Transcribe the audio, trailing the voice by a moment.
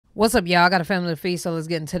What's up, y'all? I got a family to feed, so let's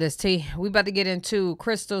get into this tea. We about to get into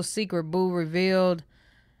Crystal's secret boo revealed.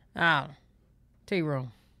 Tea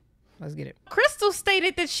room. Let's get it. Crystal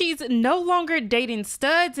stated that she's no longer dating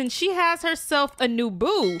studs and she has herself a new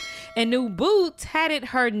boo. And new boo tatted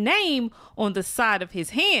her name on the side of his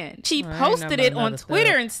hand. She posted it on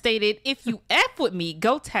Twitter and stated, "If you F with me,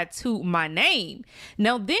 go tattoo my name."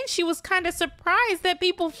 Now then she was kind of surprised that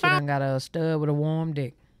people found got a stud with a warm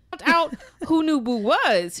dick. Out who new boo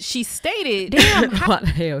was. She stated, "Damn, what the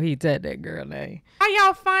hell he tattooed that girl name? How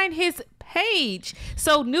y'all find his page?"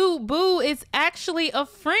 So new boo is actually a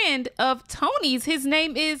friend of Tony's. His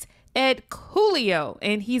name is Ed Coolio,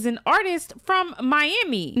 and he's an artist from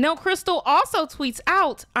Miami. Now Crystal also tweets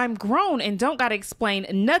out, "I'm grown and don't gotta explain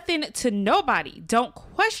nothing to nobody. Don't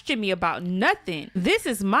question me about nothing. This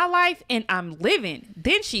is my life and I'm living."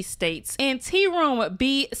 Then she states, "And tea room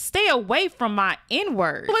B, stay away from my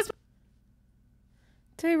N-word."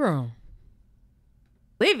 Tea room.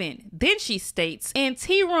 Living. Then she states, "And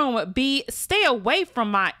tea room B, stay away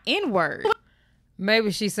from my N-word."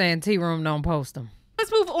 Maybe she's saying tea room don't post them.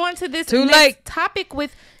 Let's move on to this next topic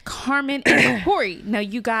with Carmen and Corey. Now,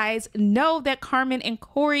 you guys know that Carmen and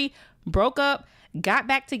Corey broke up, got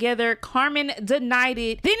back together. Carmen denied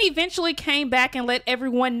it, then eventually came back and let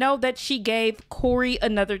everyone know that she gave Corey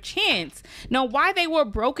another chance. Now, why they were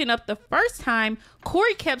broken up the first time,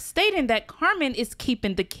 Corey kept stating that Carmen is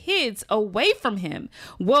keeping the kids away from him.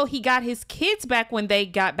 Well, he got his kids back when they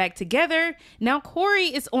got back together. Now,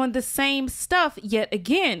 Corey is on the same stuff yet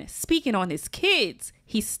again, speaking on his kids.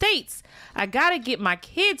 He states, "I gotta get my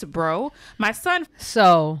kids, bro. My son..."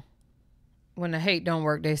 So when the hate don't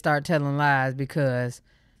work, they start telling lies because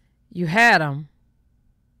you had them.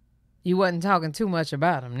 You wasn't talking too much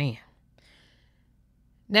about them then.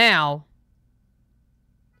 Now,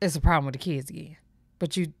 it's a problem with the kids again.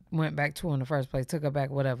 But you went back to her in the first place, took her back,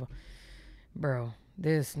 whatever. Bro,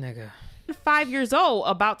 this nigga. 5 years old,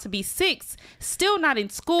 about to be 6, still not in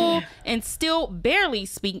school, and still barely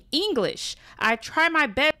speak English. I try my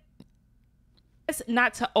best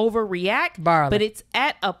not to overreact, but it's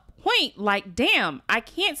at a point like, damn, I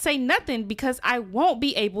can't say nothing because I won't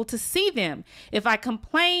be able to see them. If I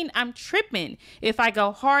complain, I'm tripping. If I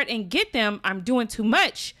go hard and get them, I'm doing too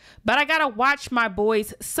much. But I gotta watch my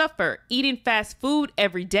boys suffer, eating fast food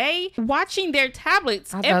every day, watching their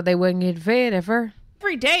tablets. I thought they wouldn't get fed at first.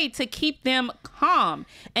 Every day to keep them calm,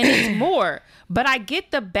 and it's more. But I get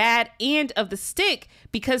the bad end of the stick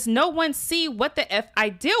because no one see what the F I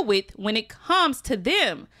deal with when it comes to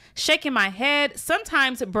them. Shaking my head.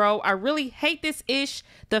 Sometimes, bro, I really hate this ish.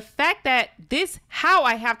 The fact that this how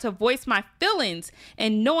I have to voice my feelings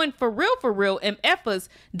and knowing for real, MFers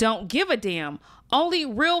don't give a damn. Only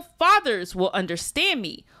real fathers will understand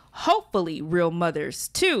me. Hopefully real mothers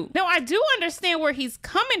too. Now, I do understand where he's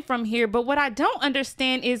coming from here, but what I don't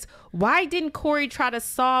understand is why didn't Corey try to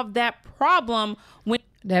solve that problem when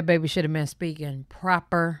that baby should have been speaking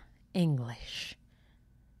proper English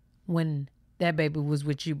when that baby was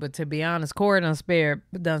with you? But to be honest, Corey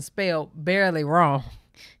done spelled barely wrong.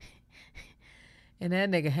 And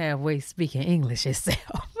that nigga halfway speaking English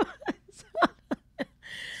himself.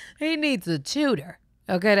 He needs a tutor.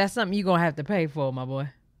 Okay, that's something you're gonna have to pay for, my boy.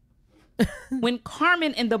 When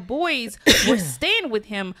Carmen and the boys were staying with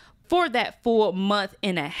him for that full month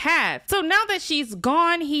and a half. So now that she's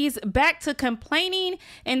gone, he's back to complaining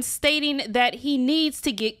and stating that he needs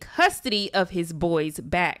to get custody of his boys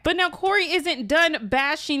back. But now Corey isn't done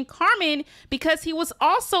bashing Carmen because he was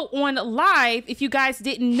also on live. If you guys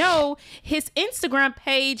didn't know, his Instagram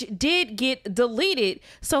page did get deleted.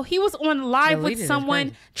 So he was on live with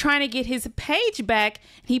someone trying to get his page back.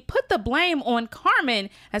 He put the blame on Carmen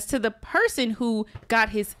as to the person who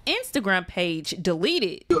got his Instagram page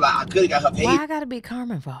deleted. I could have got her page. Why I gotta be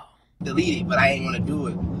Carmen for? Deleted, but I ain't want to do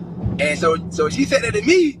it. And so she said that to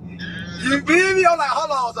me. You feel me? I'm like,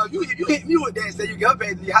 hold on. So you hit me with that and said you got her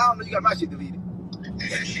page deleted. How I know you got my shit deleted?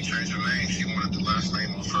 And she changed her name. She wanted the last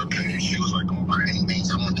name off her page. She was like, oh, by any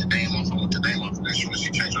means, I want the name off. I want the name off. As soon as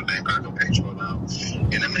she changed her name, got her page rolled out.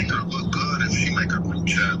 And it make her look good if she make her group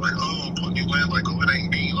chat. Like, oh, I'm putting you in. Like, oh, it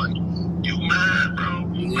ain't me. Like, you mad, bro.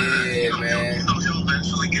 You mad. Man. You know he'll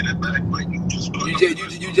eventually get it back. Like, you just put you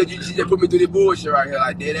just put me through the bullshit right here.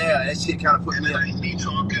 Like, dead ass. That shit kind of put me up. It ain't me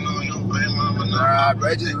talking on your baby mama. Nah, bro.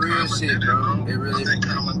 It's just real shit, bro. It really is. I think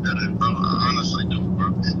Carmen did it, bro. I honestly do,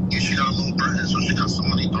 bro. Yeah, she got a little bread, so she got some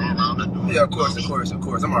money thrown around to do it. Yeah, of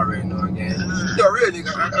course. I'm already knowing, gang. Yo, a real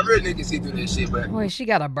nigga can see through this shit, but... Wait, she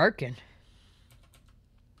got a Birkin.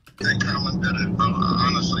 I think Carmen did it, bro. I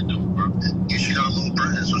honestly do, bro. Yeah, she got a little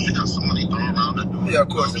bread, so she got some money thrown around to do it. Yeah, of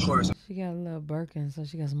course. She got a little Birkin, so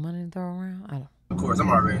she got some money to throw around? I don't Of course, I'm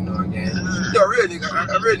already knowing, gang. Yo, a real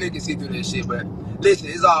nigga can see through that shit, but listen,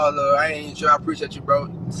 it's all love. I ain't sure. I appreciate you,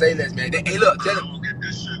 bro. Say less, man. Hey, look, tell him. I'm gonna get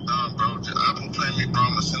this shit done, bro. I've been playing me, bro. I'm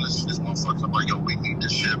gonna send this to this motherfucker. I'm like, yo, we need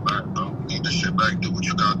this shit back, bro. We need this shit back. Do what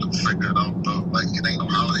you gotta do. Figure it out, bro. Like, it ain't no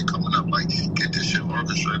holiday coming up. Like, get this shit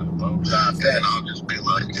orchestrated, bro. And then I'll just be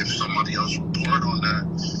like, if somebody else report on that,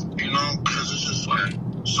 you know, because it's just like,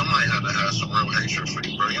 somebody had to have some real hatred for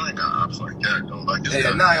you, bro. You ain't got ops like that, though. Like, this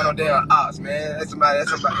Yeah, nah, I got no damn ops, man. That's somebody.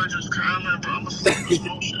 That's just Carmen, bro. I'm a slow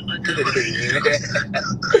shit, nigga.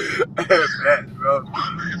 Facts, bro. My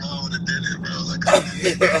baby mama would've did it, bro. Like,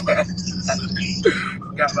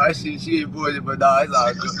 got my shit. She ain't bullshit, but nah, it's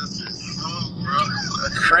all good.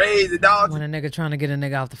 Crazy, dog. When a nigga trying to get a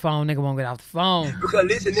nigga off the phone, nigga won't get off the phone. Because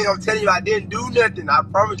listen, nigga, I'm telling you, I didn't do nothing. I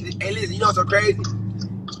promise you. Hey, listen, you know what's so crazy?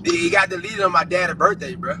 He got deleted on my dad's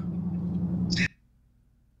birthday, bro.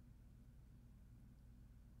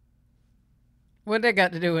 What that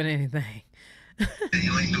got to do with anything? You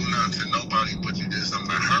ain't do nothing to nobody, but you did something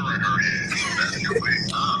to her in her head. So that's your way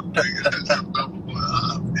up, nigga. That's your number one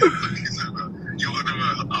up.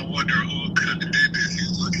 I wonder who could have did this. He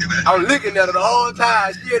was looking at I was looking at her the whole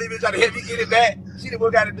time. She ain't even trying to help me get it back. She the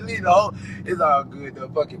one got to delete the whole. It's all good, though.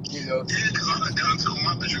 Fucking, you know. Yeah, because I done got to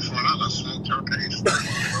my bitch before and I done smoked her page, bro.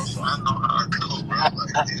 So I know how I go, bro.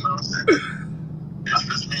 Like, you know what I'm saying? It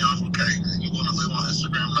pissed me off, okay? You want to live on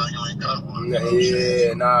Instagram now, you ain't got one. You know what I'm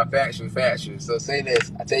saying? Nah, factual. So say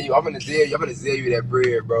this. I tell you, I'm gonna zeal you that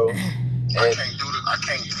bread, bro. I can't do this. I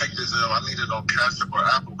can't take this L. I need it on Cash App or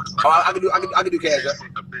Apple. I can do Cash App.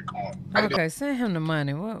 The Bitcoin. Okay, send him the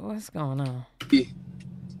money. What's going on?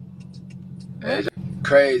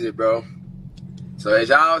 Crazy, bro. So as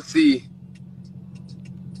y'all see,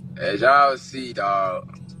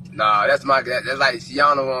 dog. Nah, that's like, see,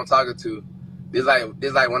 y'all know who I'm talking to. This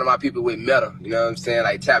like one of my people with Meta, you know what I'm saying?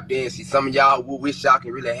 Like tapped in. See, some of y'all wish y'all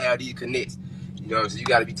can really have these connects. You know what I'm saying? You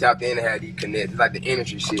gotta be tapped in to have these connects. It's like the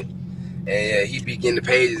industry shit. And he be getting the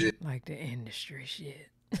pages. Like the industry shit.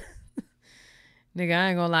 Nigga, I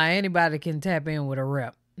ain't gonna lie. Anybody can tap in with a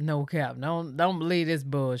rep. No cap. Don't believe this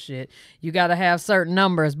bullshit. You gotta have certain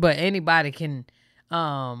numbers, but anybody can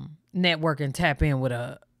network and tap in with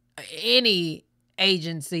any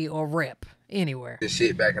agency or rep. Anywhere. The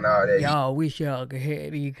shit back and all that. Y'all wish y'all could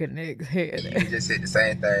have these connects. You just said the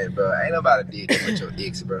same thing, bro. Ain't nobody did that with your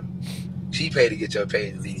ex, bro. She paid to get your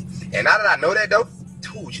page deleted. And now that I know that, though,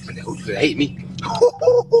 who you finna hate me?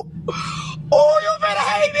 Oh, you finna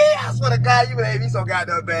hate me? I swear to God, you finna hate me so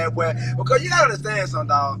goddamn bad, boy. Because you gotta understand something,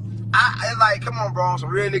 dog. I like, come on, bro, some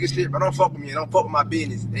real nigga shit, but don't fuck with me. Don't fuck with my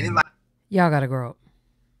business. And it's like, y'all gotta grow up.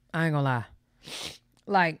 I ain't gonna lie.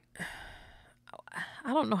 Like,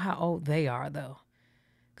 I don't know how old they are, though.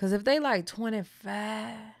 Because if they like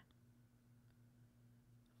 25,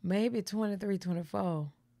 maybe 23,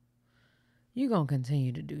 24, you're going to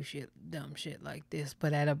continue to do dumb shit like this.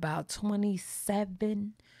 But at about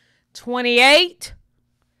 27, 28,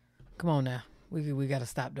 come on now. We got to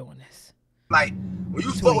stop doing this. Like, when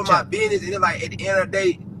you fuck with my business, and it's like, at the end of the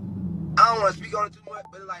day, I don't want to speak on it too much,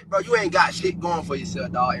 but it's like, bro, you ain't got shit going for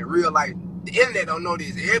yourself, dog. In real life, the internet don't know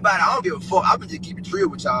this. Everybody, I don't give a fuck. I'm just keep it real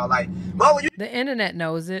with y'all. Like, mama, the internet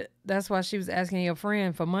knows it. That's why she was asking your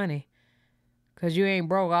friend for money. Because you ain't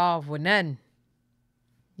broke off with nothing.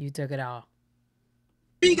 You took it all.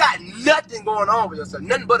 You ain't got nothing going on with yourself.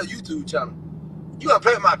 Nothing but a YouTube channel. You gonna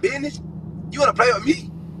play with my business? You wanna play with me?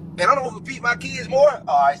 And I don't know who feed my kids more?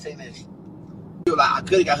 Oh, I say this. Like, I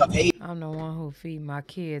could've got her paid. I'm the one who feed my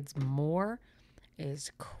kids more.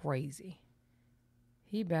 Is crazy.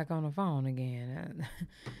 He back on the phone again.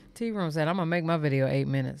 T-Room said, I'm going to make my video 8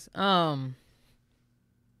 minutes.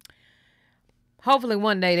 Hopefully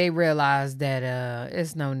one day they realize that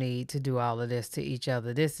it's no need to do all of this to each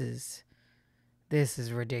other. This is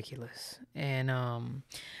ridiculous. And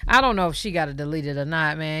I don't know if she got to delete it or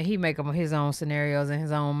not, man. He make up his own scenarios in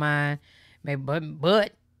his own mind. Maybe,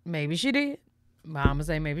 but maybe she did. But I'm going to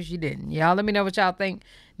say maybe she didn't. Y'all let me know what y'all think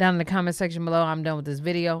down in the comment section below. I'm done with this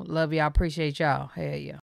video. Love y'all. Appreciate y'all. Hell yeah.